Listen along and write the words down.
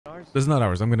ours? This is not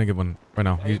ours. I'm gonna get one right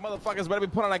now. Hey, motherfuckers better be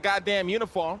putting on a goddamn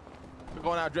uniform. We're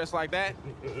going out dressed like that.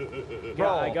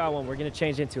 Yeah, I got one. We're gonna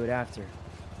change into it after.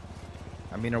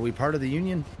 I mean, are we part of the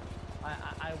union?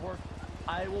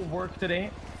 I will work today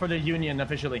for the union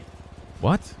officially.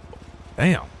 What?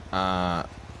 Damn. I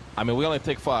mean, we only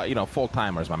take full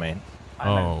timers, my man.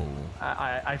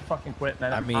 I fucking quit,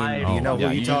 man. I mean, you know who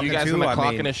you talking you guys to? gonna I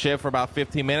clock mean, in a shift for about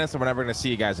 15 minutes, and we're never gonna see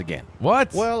you guys again.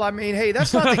 What? well, I mean, hey,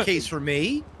 that's not the case for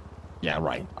me. Yeah,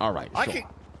 right. All right. Sure.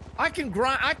 I can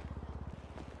grind.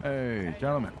 Hey,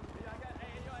 gentlemen.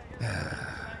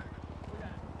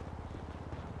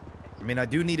 I mean, I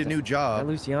do need a new job.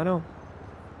 Luciano?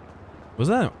 What's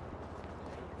that?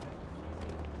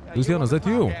 Luciano, is that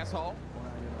you? Asshole.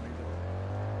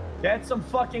 Get some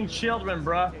fucking children,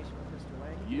 bruh.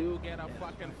 You get a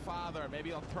fucking father. Maybe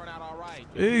it'll turn out all right.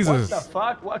 What Jesus. the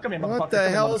fuck? What? Come here, motherfucker. What the Come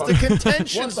here, hell is the motherfucker.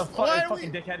 contention? What the fuck, Why you are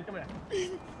fucking we- dickhead? Come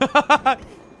here.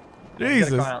 Jesus.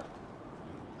 Get a car out.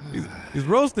 He's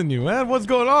roasting you, man. What's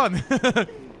going on?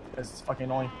 This is fucking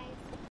annoying.